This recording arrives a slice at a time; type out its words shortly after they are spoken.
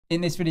In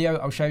this video,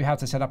 I'll show you how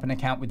to set up an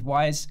account with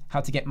Wise, how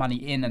to get money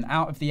in and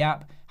out of the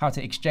app, how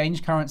to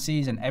exchange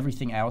currencies and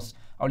everything else.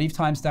 I'll leave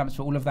timestamps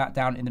for all of that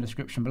down in the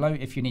description below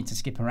if you need to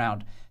skip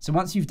around. So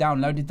once you've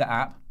downloaded the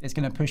app, it's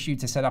going to push you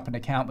to set up an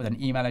account with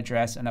an email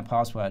address and a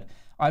password.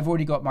 I've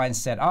already got mine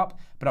set up,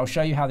 but I'll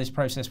show you how this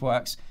process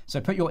works. So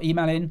put your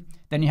email in,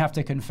 then you have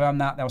to confirm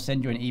that. They'll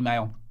send you an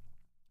email.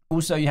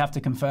 Also, you have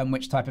to confirm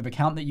which type of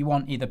account that you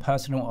want, either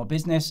personal or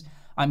business.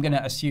 I'm going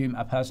to assume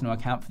a personal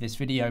account for this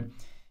video.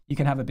 You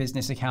can have a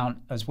business account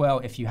as well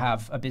if you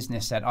have a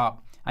business set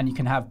up, and you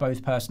can have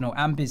both personal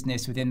and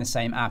business within the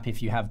same app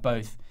if you have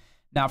both.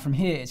 Now from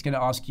here, it's going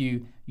to ask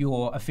you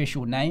your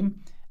official name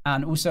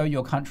and also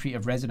your country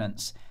of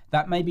residence.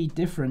 That may be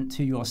different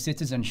to your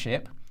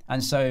citizenship.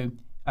 And so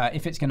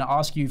if it's going to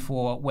ask you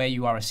for where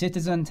you are a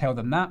citizen, tell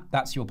them that,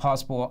 that's your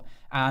passport.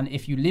 And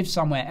if you live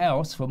somewhere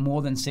else for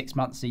more than 6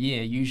 months a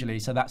year, usually,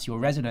 so that's your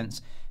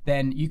residence,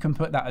 then you can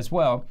put that as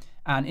well.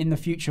 And in the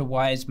future,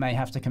 Wise may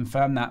have to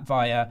confirm that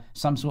via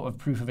some sort of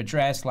proof of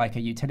address, like a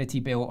utility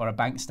bill or a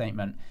bank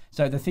statement.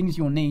 So the things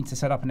you'll need to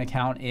set up an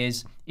account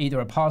is either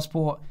a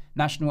passport,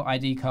 national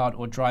ID card,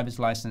 or driver's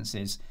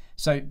licenses.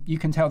 So you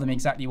can tell them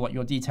exactly what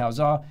your details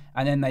are,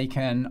 and then they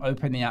can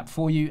open the app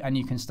for you and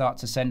you can start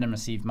to send and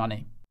receive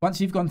money. Once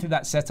you've gone through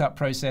that setup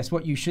process,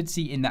 what you should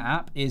see in the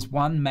app is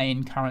one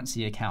main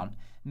currency account.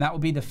 And that will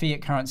be the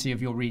fiat currency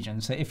of your region.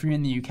 So if you're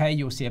in the UK,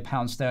 you'll see a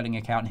pound sterling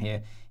account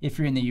here. If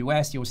you're in the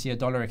US, you'll see a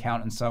dollar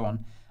account and so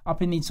on.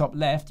 Up in the top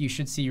left, you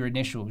should see your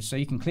initials. So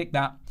you can click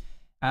that.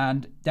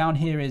 And down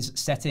here is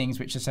settings,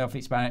 which are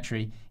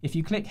self-explanatory. If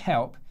you click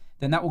help,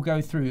 then that will go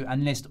through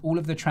and list all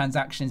of the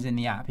transactions in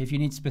the app. If you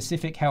need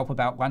specific help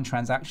about one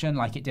transaction,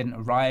 like it didn't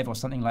arrive or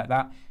something like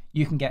that,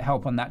 you can get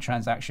help on that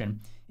transaction.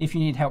 If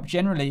you need help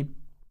generally,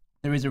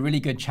 there is a really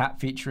good chat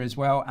feature as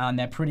well, and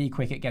they're pretty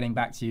quick at getting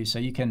back to you, so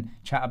you can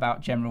chat about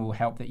general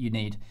help that you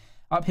need.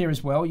 Up here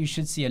as well, you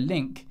should see a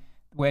link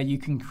where you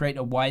can create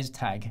a Wise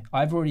tag.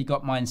 I've already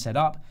got mine set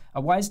up.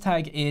 A Wise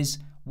tag is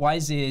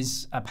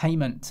Wise's a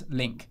payment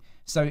link.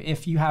 So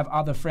if you have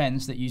other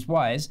friends that use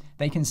Wise,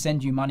 they can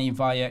send you money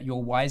via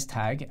your Wise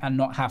tag and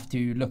not have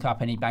to look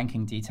up any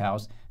banking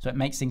details. So it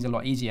makes things a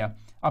lot easier.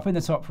 Up in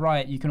the top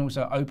right, you can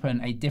also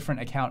open a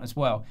different account as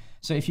well.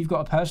 So if you've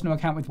got a personal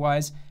account with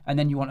Wise and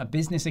then you want a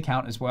business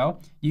account as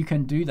well, you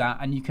can do that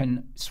and you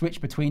can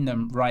switch between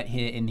them right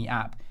here in the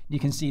app. You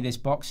can see this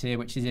box here,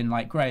 which is in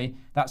light gray,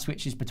 that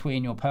switches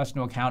between your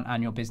personal account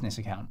and your business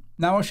account.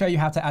 Now I'll show you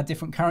how to add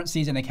different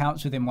currencies and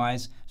accounts within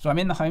Wise. So I'm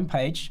in the home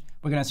page.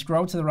 We're going to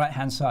scroll to the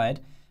right-hand side.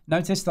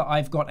 Notice that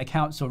I've got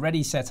accounts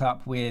already set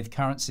up with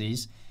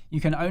currencies. You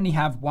can only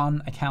have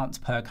one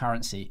account per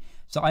currency.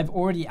 So I've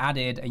already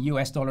added a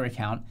US dollar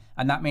account,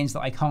 and that means that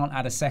I can't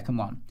add a second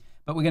one.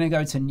 But we're going to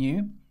go to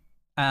new,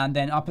 and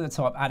then up at the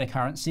top, add a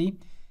currency.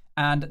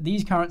 And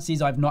these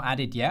currencies I've not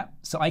added yet.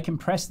 So I can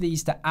press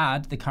these to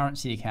add the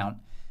currency account.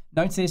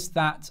 Notice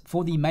that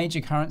for the major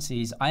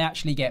currencies, I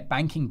actually get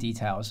banking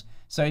details.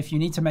 So if you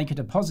need to make a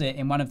deposit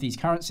in one of these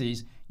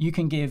currencies, you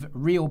can give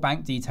real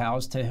bank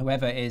details to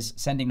whoever is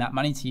sending that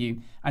money to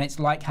you. And it's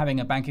like having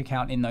a bank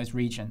account in those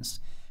regions.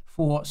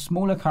 For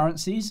smaller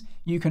currencies,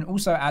 you can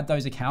also add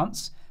those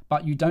accounts,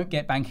 but you don't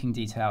get banking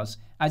details.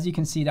 As you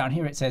can see down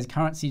here, it says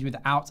currencies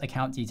without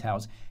account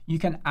details. You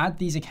can add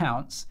these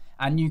accounts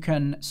and you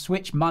can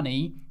switch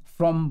money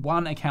from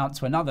one account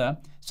to another.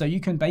 So you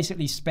can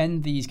basically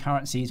spend these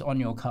currencies on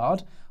your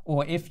card,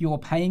 or if you're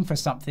paying for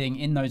something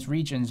in those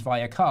regions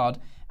via card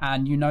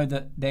and you know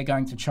that they're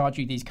going to charge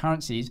you these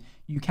currencies,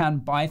 you can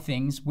buy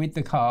things with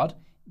the card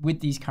with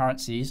these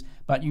currencies,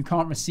 but you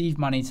can't receive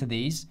money to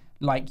these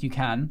like you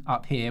can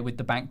up here with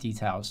the bank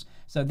details.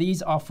 So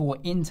these are for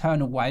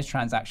internal Wise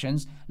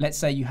transactions. Let's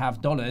say you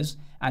have dollars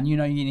and you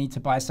know you need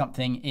to buy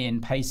something in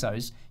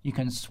pesos. You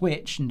can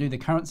switch and do the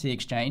currency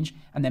exchange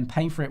and then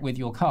pay for it with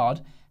your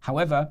card.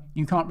 However,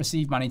 you can't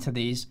receive money to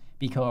these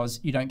because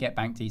you don't get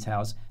bank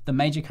details. The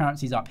major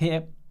currencies up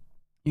here,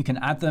 you can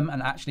add them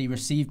and actually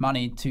receive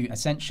money to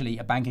essentially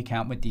a bank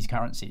account with these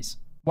currencies.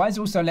 Wise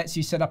also lets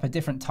you set up a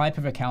different type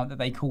of account that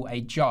they call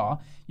a jar.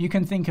 You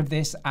can think of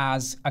this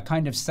as a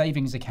kind of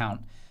savings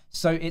account.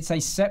 So it's a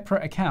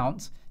separate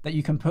account that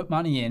you can put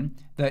money in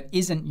that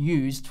isn't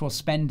used for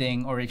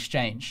spending or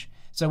exchange.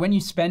 So when you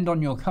spend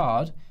on your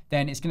card,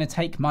 then it's going to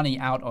take money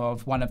out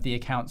of one of the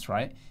accounts,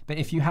 right? But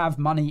if you have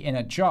money in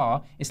a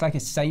jar, it's like a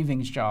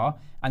savings jar.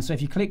 And so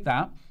if you click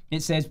that,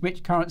 it says,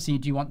 which currency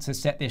do you want to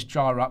set this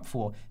jar up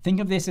for?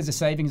 Think of this as a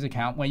savings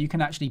account where you can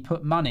actually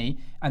put money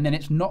and then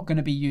it's not going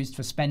to be used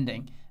for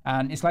spending.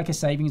 And it's like a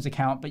savings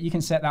account, but you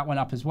can set that one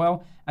up as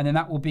well. And then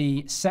that will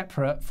be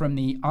separate from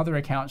the other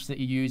accounts that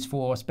you use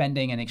for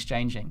spending and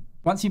exchanging.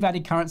 Once you've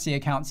added currency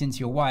accounts into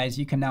your Wise,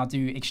 you can now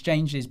do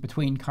exchanges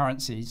between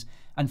currencies.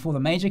 And for the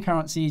major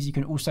currencies, you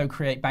can also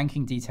create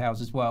banking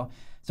details as well.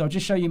 So I'll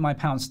just show you my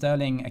pound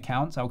sterling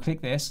account. I'll click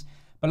this.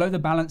 Below the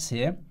balance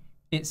here,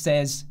 it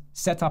says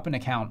set up an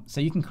account.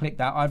 So you can click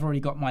that. I've already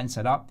got mine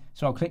set up.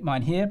 So I'll click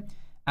mine here.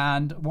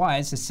 And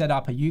Wise has set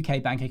up a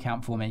UK bank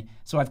account for me.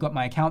 So I've got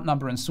my account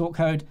number and sort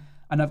code.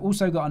 And I've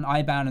also got an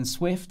IBAN and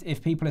SWIFT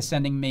if people are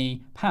sending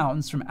me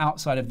pounds from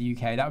outside of the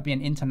UK. That would be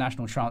an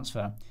international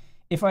transfer.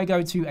 If I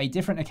go to a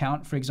different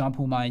account, for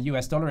example, my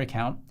US dollar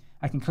account,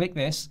 I can click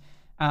this,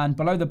 and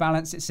below the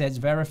balance it says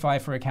verify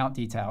for account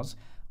details.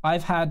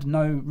 I've had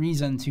no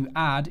reason to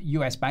add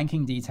US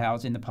banking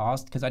details in the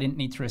past because I didn't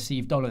need to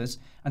receive dollars,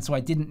 and so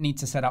I didn't need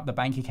to set up the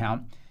bank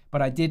account,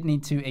 but I did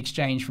need to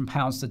exchange from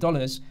pounds to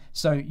dollars.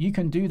 So you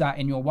can do that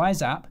in your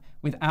Wise app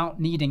without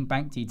needing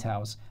bank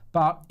details.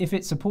 But if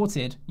it's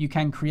supported, you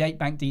can create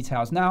bank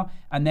details now,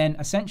 and then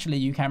essentially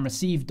you can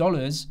receive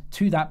dollars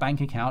to that bank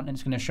account, and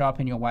it's going to show up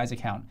in your Wise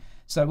account.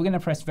 So we're going to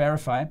press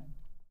verify,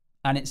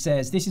 and it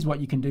says this is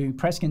what you can do.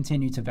 Press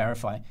continue to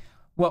verify.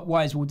 What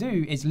Wise will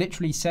do is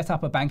literally set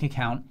up a bank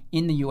account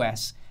in the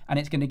US, and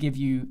it's going to give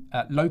you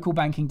local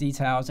banking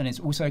details, and it's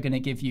also going to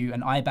give you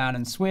an IBAN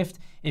and SWIFT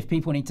if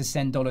people need to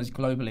send dollars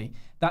globally.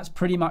 That's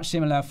pretty much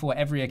similar for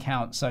every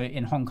account. So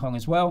in Hong Kong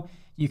as well,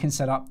 you can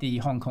set up the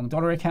Hong Kong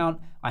dollar account.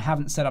 I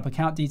haven't set up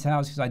account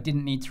details because I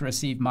didn't need to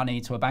receive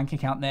money to a bank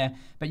account there,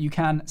 but you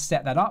can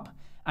set that up,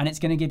 and it's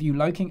going to give you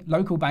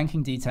local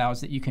banking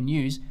details that you can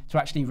use to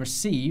actually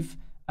receive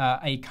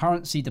a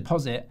currency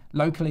deposit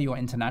locally or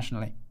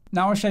internationally.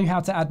 Now I'll show you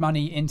how to add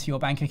money into your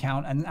bank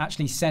account and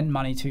actually send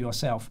money to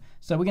yourself.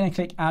 So we're going to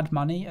click add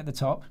money at the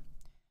top.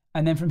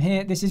 And then from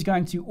here, this is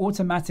going to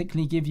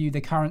automatically give you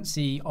the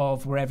currency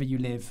of wherever you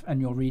live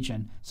and your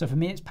region. So for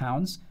me, it's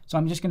pounds. So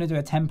I'm just going to do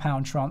a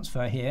 £10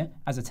 transfer here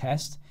as a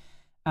test.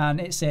 And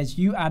it says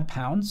you add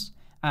pounds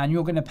and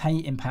you're going to pay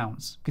in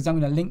pounds because I'm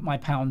going to link my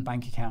pound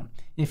bank account.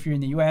 If you're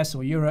in the US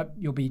or Europe,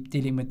 you'll be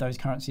dealing with those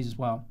currencies as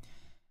well.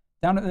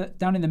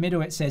 Down in the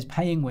middle, it says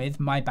paying with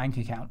my bank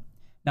account.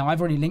 Now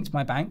I've already linked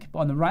my bank, but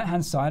on the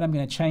right-hand side, I'm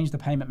going to change the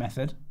payment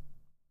method.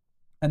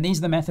 And these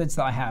are the methods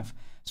that I have.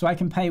 So I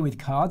can pay with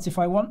cards if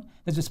I want.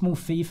 There's a small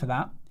fee for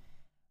that.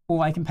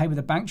 Or I can pay with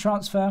a bank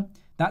transfer.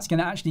 That's going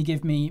to actually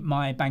give me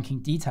my banking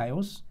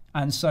details.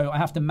 And so I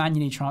have to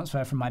manually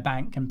transfer from my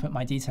bank and put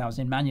my details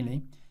in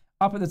manually.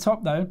 Up at the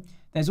top though,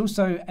 there's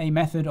also a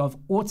method of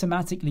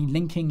automatically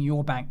linking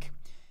your bank.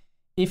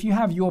 If you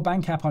have your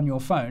bank app on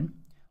your phone,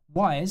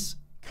 Wise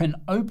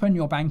can open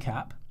your bank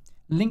app,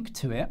 link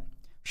to it,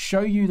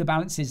 show you the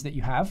balances that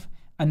you have,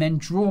 and then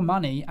draw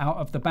money out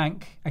of the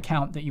bank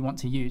account that you want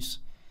to use.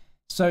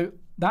 So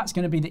that's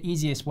going to be the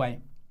easiest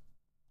way.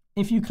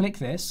 If you click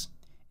this,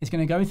 it's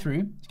going to go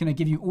through, it's going to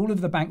give you all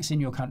of the banks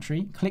in your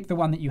country. Click the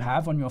one that you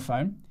have on your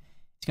phone.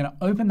 It's going to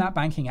open that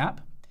banking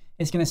app.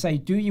 It's going to say,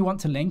 do you want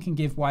to link, and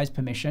give Wise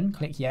permission?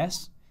 Click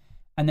yes.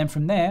 And then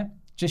from there,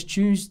 just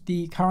choose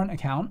the current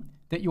account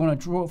that you want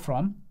to draw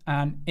from,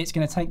 and it's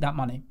going to take that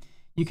money.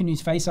 You can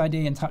use Face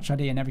ID and Touch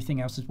ID and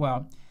everything else as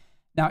well.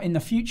 Now, in the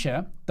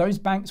future, those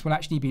banks will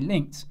actually be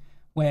linked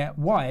where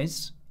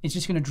Wise is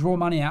just going to draw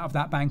money out of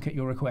that bank at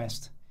your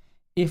request.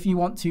 If you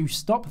want to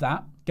stop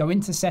that, go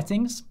into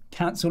settings,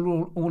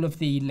 cancel all of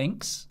the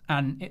links,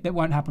 and it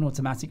won't happen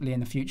automatically in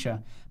the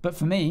future. But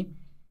for me,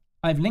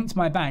 I've linked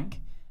my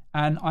bank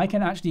and I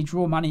can actually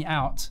draw money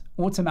out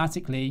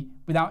automatically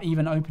without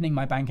even opening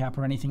my bank app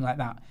or anything like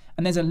that.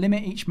 And there's a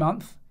limit each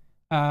month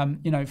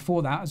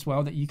for that as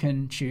well that you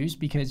can choose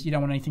because you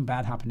don't want anything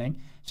bad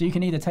happening. So you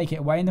can either take it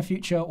away in the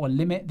future or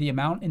limit the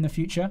amount in the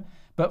future.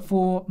 But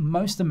for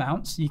most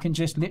amounts, you can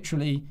just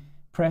literally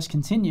press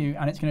continue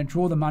and it's going to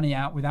draw the money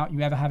out without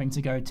you ever having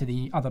to go to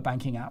the other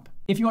banking app.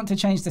 If you want to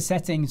change the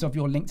settings of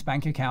your linked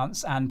bank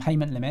accounts and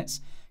payment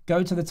limits,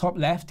 go to the top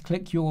left,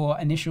 click your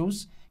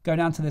initials, go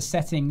down to the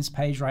settings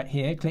page right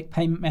here, click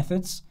payment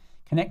methods,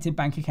 connected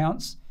bank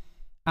accounts,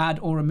 add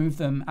or remove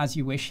them as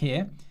you wish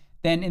here.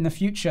 Then in the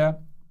future,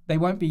 they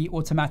won't be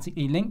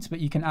automatically linked, but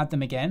you can add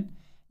them again.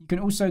 You can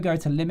also go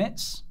to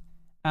limits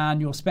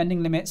and your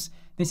spending limits.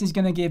 This is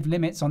going to give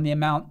limits on the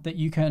amount that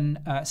you can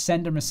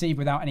send and receive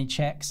without any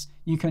checks.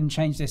 You can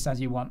change this as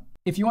you want.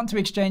 If you want to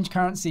exchange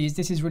currencies,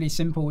 this is really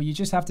simple. You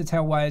just have to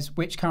tell Wise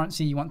which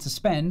currency you want to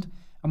spend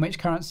and which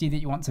currency that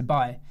you want to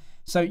buy.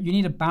 So you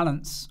need a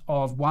balance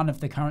of one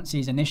of the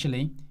currencies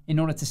initially in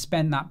order to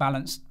spend that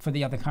balance for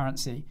the other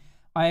currency.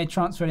 I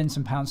transferred in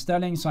some pounds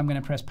sterling, so I'm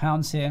going to press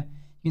pounds here.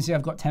 You can see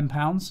I've got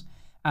 £10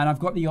 and I've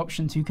got the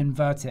option to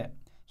convert it.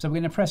 So we're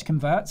going to press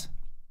convert.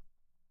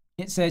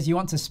 It says you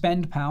want to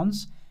spend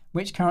pounds.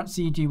 Which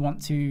currency do you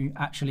want to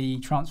actually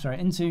transfer it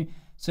into?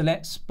 So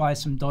let's buy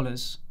some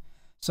dollars.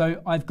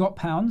 So I've got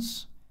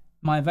pounds.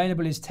 My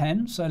available is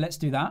 10. So let's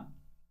do that.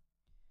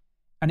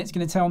 And it's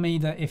going to tell me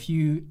that if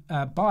you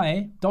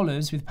buy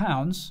dollars with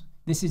pounds,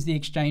 this is the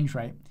exchange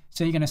rate.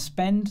 So you're going to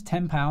spend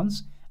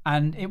 £10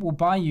 and it will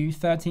buy you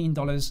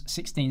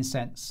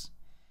 $13.16.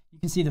 You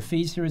can see the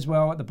fees here as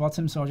well at the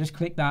bottom. So I'll just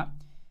click that.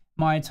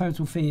 My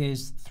total fee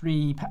is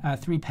 3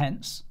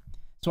 pence.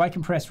 So I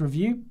can press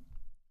review.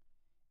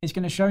 It's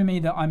going to show me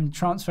that I'm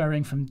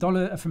transferring from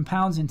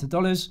pounds into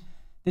dollars.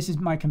 This is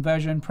my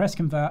conversion. Press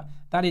convert.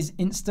 That is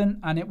instant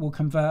and it will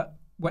convert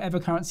whatever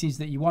currencies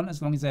that you want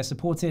as long as they're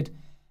supported.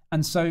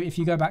 And so if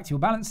you go back to your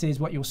balances,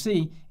 what you'll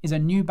see is a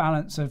new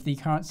balance of the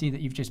currency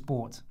that you've just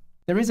bought.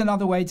 There is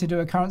another way to do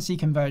a currency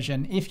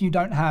conversion. If you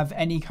don't have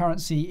any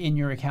currency in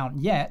your account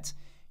yet,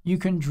 you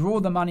can draw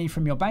the money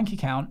from your bank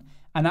account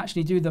and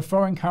actually do the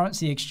foreign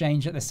currency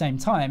exchange at the same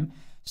time,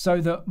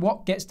 so that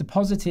what gets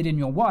deposited in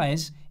your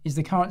Wise is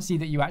the currency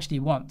that you actually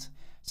want.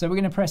 So we're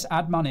going to press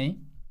add money.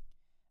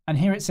 And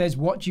here it says,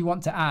 what do you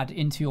want to add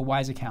into your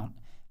Wise account?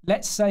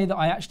 Let's say that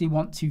I actually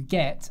want to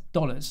get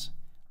dollars,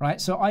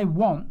 right? So I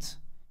want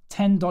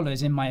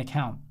 $10 in my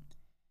account.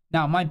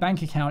 Now my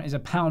bank account is a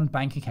pound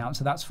bank account,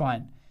 so that's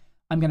fine.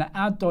 I'm going to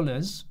add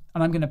dollars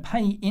and I'm going to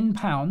pay in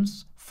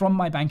pounds from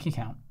my bank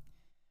account.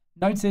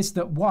 Notice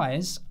that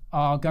Wise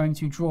are going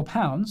to draw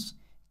pounds,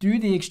 do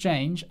the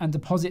exchange, and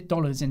deposit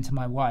dollars into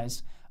my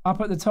Wise. Up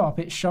at the top,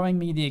 it's showing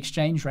me the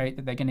exchange rate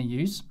that they're going to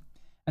use.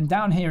 And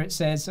down here it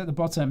says at the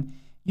bottom,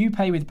 you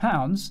pay with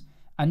pounds,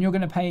 and you're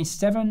going to pay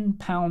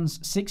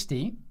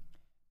 £7.60,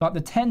 but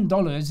the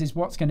 $10 is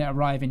what's going to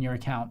arrive in your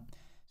account.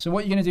 So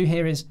what you're going to do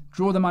here is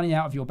draw the money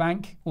out of your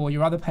bank or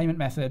your other payment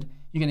method.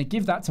 You're going to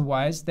give that to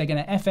Wise. They're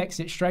going to FX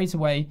it straight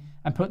away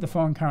and put the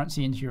foreign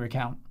currency into your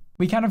account.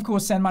 We can, of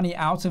course, send money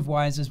out of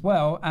Wise as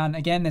well. And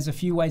again, there's a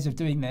few ways of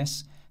doing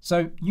this.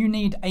 So you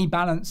need a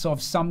balance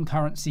of some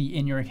currency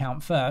in your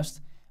account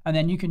first, and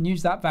then you can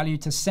use that value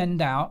to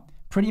send out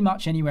pretty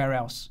much anywhere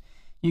else.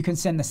 You can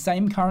send the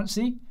same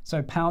currency,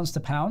 so pounds to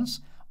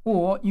pounds,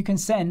 or you can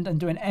send and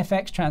do an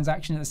FX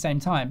transaction at the same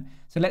time.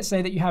 So let's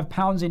say that you have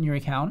pounds in your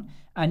account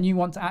and you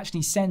want to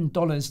actually send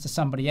dollars to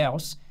somebody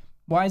else.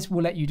 Wise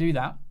will let you do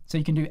that. So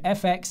you can do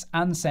FX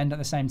and send at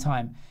the same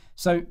time.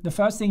 So the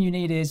first thing you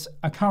need is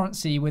a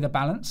currency with a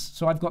balance.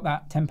 So I've got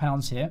that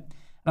 £10 here, and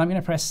I'm going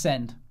to press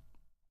send.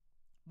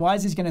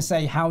 Wise is going to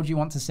say, how do you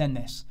want to send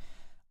this?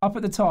 Up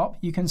at the top,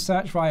 you can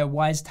search via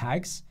Wise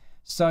tags.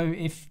 So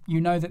if you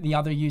know that the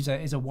other user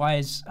is a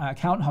Wise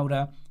account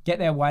holder, get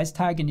their Wise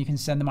tag and you can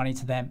send the money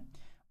to them.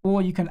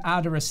 Or you can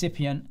add a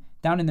recipient.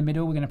 Down in the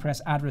middle, we're going to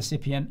press add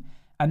recipient.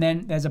 And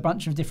then there's a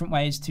bunch of different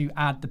ways to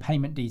add the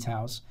payment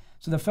details.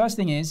 So the first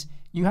thing is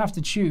you have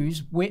to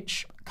choose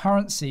which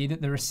currency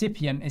that the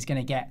recipient is going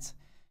to get.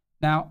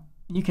 Now,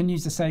 you can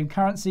use the same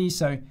currency.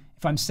 So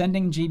if I'm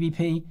sending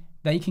GBP,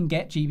 they can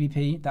get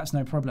GBP, that's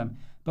no problem.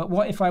 But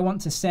what if I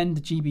want to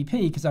send GBP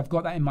because I've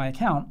got that in my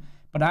account,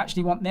 but I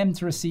actually want them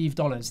to receive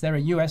dollars? They're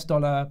a US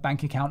dollar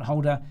bank account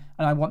holder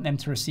and I want them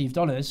to receive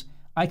dollars.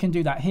 I can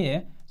do that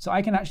here. So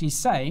I can actually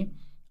say,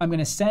 I'm going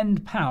to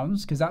send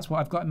pounds because that's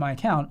what I've got in my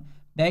account.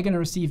 They're going to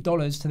receive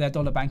dollars to their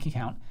dollar bank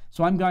account.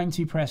 So I'm going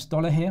to press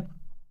dollar here.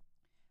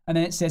 And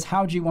then it says,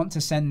 how do you want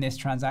to send this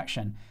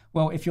transaction?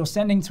 Well, if you're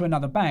sending to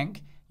another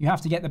bank, you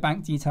have to get the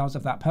bank details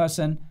of that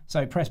person.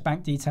 So press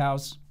bank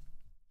details.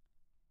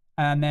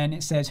 And then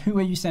it says, who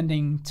are you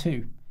sending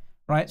to,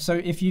 right? So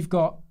if you've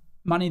got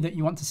money that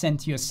you want to send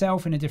to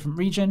yourself in a different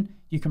region,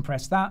 you can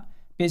press that,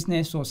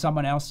 business or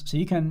someone else. So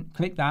you can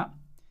click that.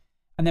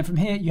 And then from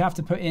here, you have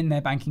to put in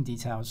their banking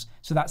details.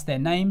 So that's their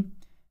name,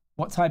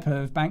 what type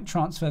of bank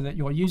transfer that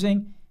you're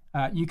using.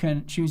 You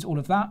can choose all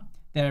of that,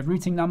 their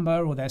routing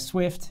number or their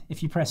SWIFT.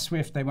 If you press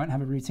SWIFT, they won't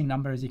have a routing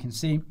number, as you can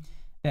see,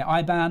 their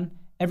IBAN,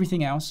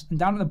 everything else. And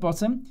down at the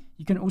bottom,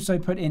 you can also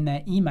put in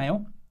their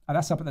email. Oh,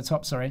 that's up at the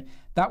top, sorry.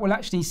 That will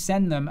actually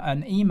send them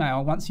an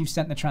email once you've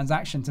sent the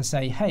transaction to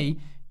say, hey,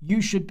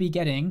 you should be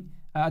getting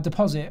a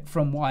deposit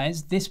from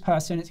Wise. This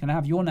person, it's going to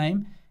have your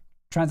name,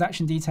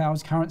 transaction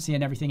details, currency,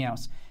 and everything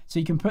else. So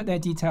you can put their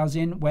details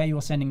in where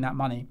you're sending that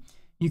money.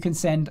 You can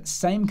send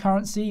same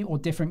currency or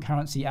different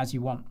currency as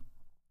you want.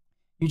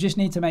 You just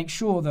need to make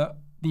sure that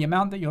the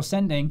amount that you're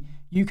sending,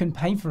 you can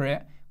pay for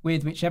it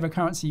with whichever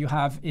currency you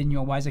have in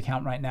your Wise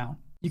account right now.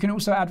 You can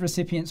also add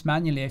recipients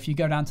manually. If you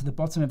go down to the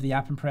bottom of the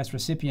app and press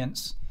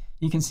recipients,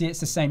 you can see it's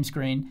the same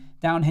screen.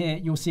 Down here,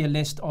 you'll see a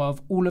list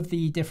of all of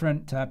the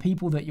different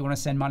people that you want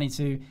to send money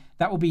to.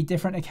 That will be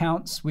different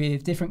accounts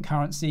with different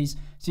currencies.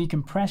 So you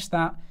can press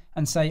that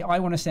and say, I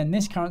want to send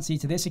this currency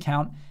to this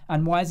account,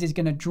 and Wise is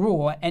going to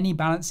draw any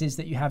balances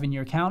that you have in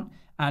your account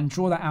and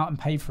draw that out and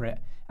pay for it.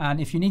 And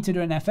if you need to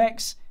do an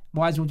FX,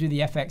 Wise will do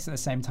the FX at the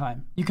same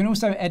time. You can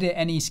also edit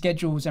any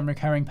schedules and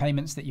recurring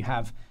payments that you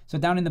have. So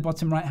down in the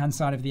bottom right-hand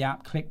side of the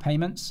app, click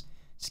payments.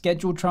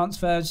 Scheduled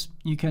transfers,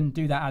 you can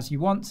do that as you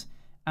want.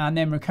 And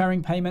then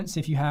recurring payments,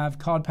 if you have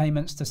card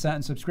payments to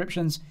certain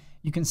subscriptions,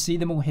 you can see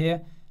them all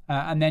here.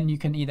 And then you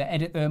can either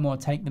edit them or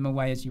take them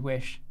away as you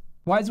wish.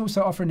 Wise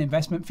also offer an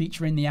investment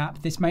feature in the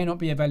app. This may not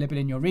be available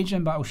in your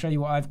region, but I'll show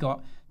you what I've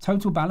got.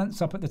 Total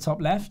balance up at the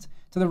top left.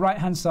 To the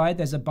right-hand side,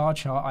 there's a bar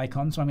chart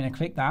icon, so I'm going to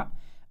click that.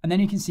 And then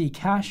you can see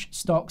cash,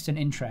 stocks, and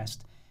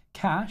interest.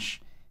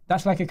 Cash,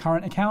 that's like a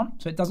current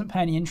account, so it doesn't pay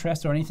any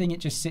interest or anything, it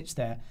just sits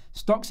there.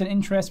 Stocks and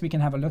interest we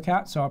can have a look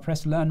at, so I'll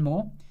press learn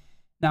more.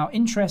 Now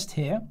interest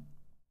here,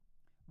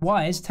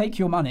 Wise take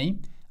your money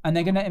and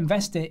they're going to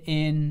invest it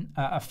in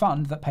a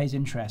fund that pays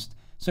interest.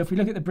 So if we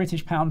look at the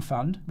British Pound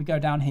Fund, we go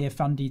down here,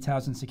 fund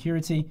details and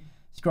security,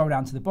 scroll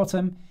down to the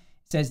bottom,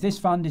 it says this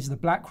fund is the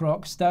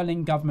BlackRock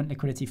Sterling Government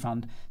Liquidity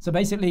Fund. So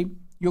basically,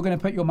 you're going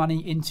to put your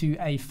money into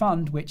a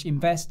fund which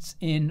invests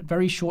in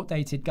very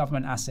short-dated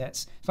government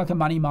assets. It's like a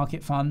money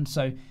market fund.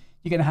 So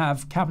you're going to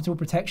have capital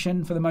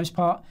protection for the most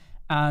part,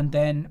 and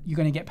then you're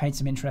going to get paid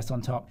some interest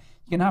on top.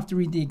 You're going to have to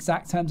read the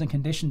exact terms and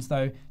conditions,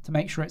 though, to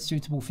make sure it's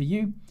suitable for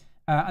you.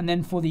 And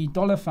then for the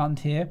dollar fund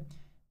here,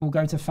 we'll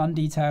go to fund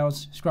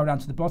details, scroll down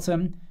to the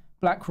bottom,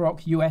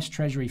 BlackRock US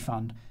Treasury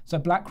Fund. So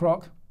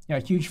BlackRock, a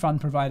huge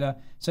fund provider.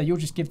 So you'll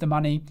just give the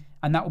money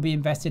and that will be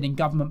invested in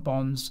government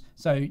bonds.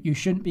 So you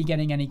shouldn't be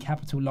getting any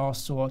capital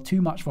loss or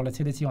too much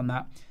volatility on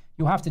that.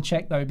 You'll have to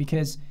check though,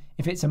 because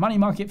if it's a money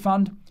market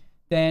fund,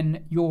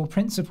 then your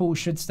principal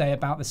should stay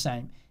about the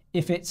same.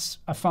 If it's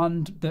a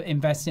fund that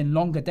invests in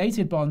longer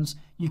dated bonds,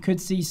 you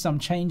could see some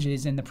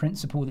changes in the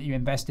principal that you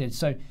invested.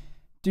 So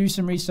do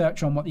some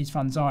research on what these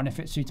funds are and if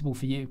it's suitable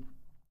for you.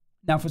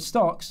 Now for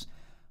stocks,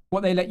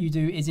 what they let you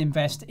do is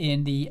invest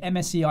in the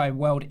MSCI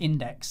World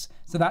Index.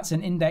 So that's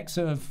an index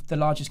of the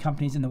largest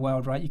companies in the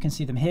world, right? You can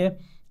see them here.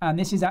 And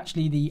this is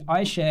actually the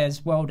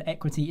iShares World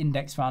Equity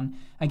Index Fund.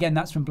 Again,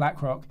 that's from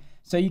BlackRock.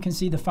 So you can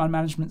see the fund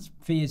management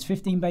fee is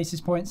 15 basis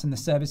points and the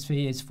service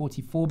fee is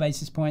 44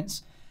 basis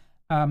points.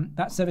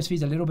 That service fee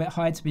is a little bit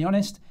high, to be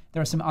honest.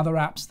 There are some other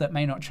apps that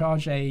may not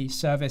charge a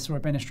service or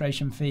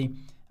administration fee.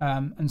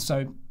 And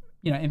so,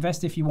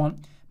 invest if you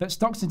want. But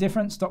stocks are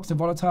different. Stocks are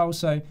volatile,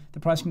 so the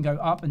price can go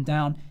up and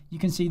down. You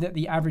can see that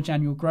the average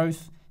annual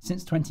growth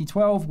since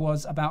 2012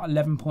 was about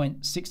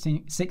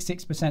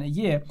 11.66% a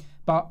year,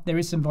 but there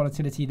is some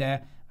volatility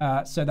there.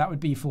 So that would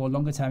be for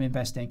longer term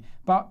investing.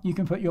 But you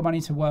can put your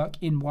money to work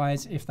in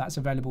Wise if that's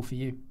available for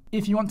you.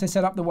 If you want to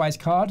set up the Wise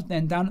card,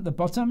 then down at the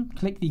bottom,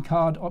 click the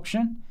card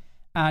option,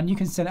 and you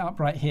can set it up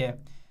right here.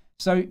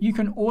 So you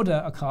can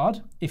order a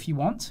card if you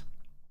want,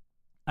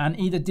 and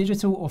either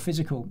digital or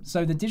physical.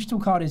 So the digital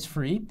card is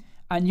free,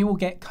 and you will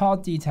get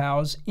card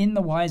details in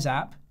the Wise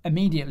app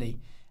immediately.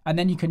 And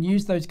then you can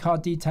use those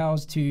card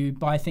details to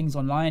buy things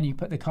online. You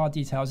put the card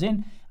details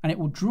in, and it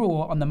will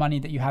draw on the money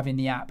that you have in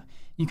the app.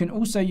 You can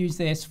also use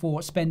this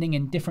for spending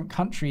in different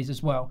countries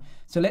as well.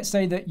 So let's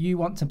say that you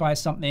want to buy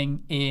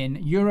something in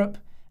Europe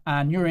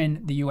and you're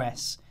in the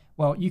US.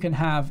 Well, you can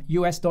have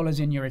US dollars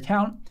in your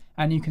account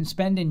and you can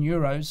spend in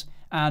euros,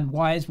 and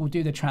Wise will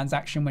do the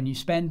transaction when you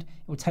spend.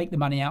 It will take the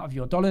money out of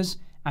your dollars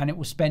and it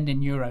will spend in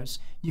euros.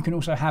 You can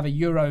also have a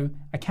euro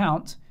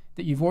account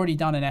that you've already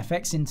done an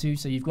FX into,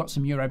 so you've got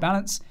some euro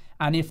balance.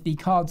 And if the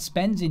card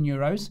spends in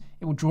euros,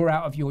 it will draw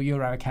out of your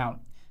euro account.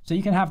 So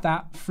you can have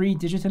that free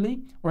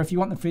digitally, or if you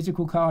want the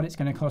physical card, it's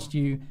going to cost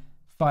you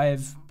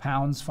 £5,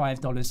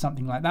 $5,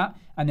 something like that.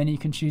 And then you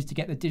can choose to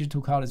get the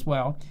digital card as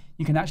well.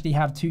 You can actually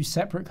have two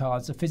separate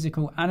cards, a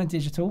physical and a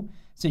digital.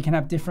 So you can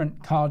have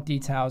different card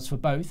details for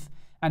both.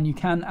 And you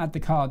can add the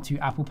card to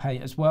Apple Pay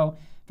as well.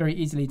 Very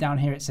easily down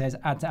here it says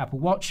add to Apple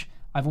Watch.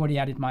 I've already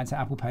added mine to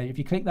Apple Pay. If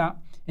you click that,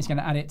 it's going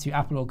to add it to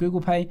Apple or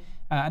Google Pay,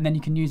 and then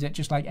you can use it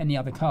just like any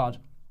other card.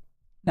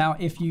 Now,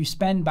 if you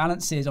spend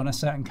balances on a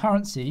certain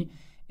currency,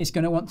 it's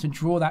going to want to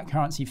draw that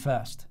currency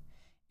first.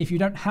 If you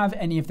don't have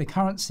any of the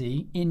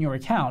currency in your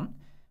account,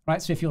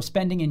 right? So if you're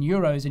spending in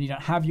euros and you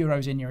don't have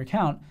euros in your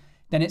account,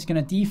 then it's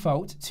going to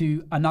default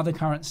to another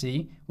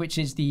currency, which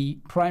is the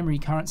primary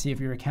currency of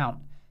your account.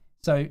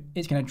 So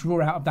it's going to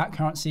draw out of that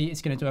currency.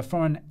 It's going to do a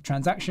foreign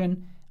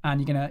transaction, and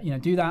you're going to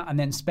do that and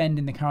then spend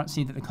in the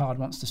currency that the card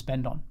wants to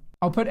spend on.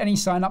 I'll put any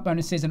sign-up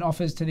bonuses and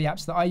offers to the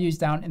apps that I use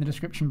down in the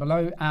description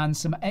below, and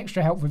some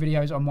extra helpful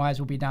videos on Wise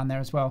will be down there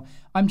as well.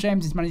 I'm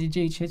James, it's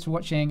MoneyDG. Cheers for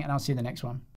watching, and I'll see you in the next one.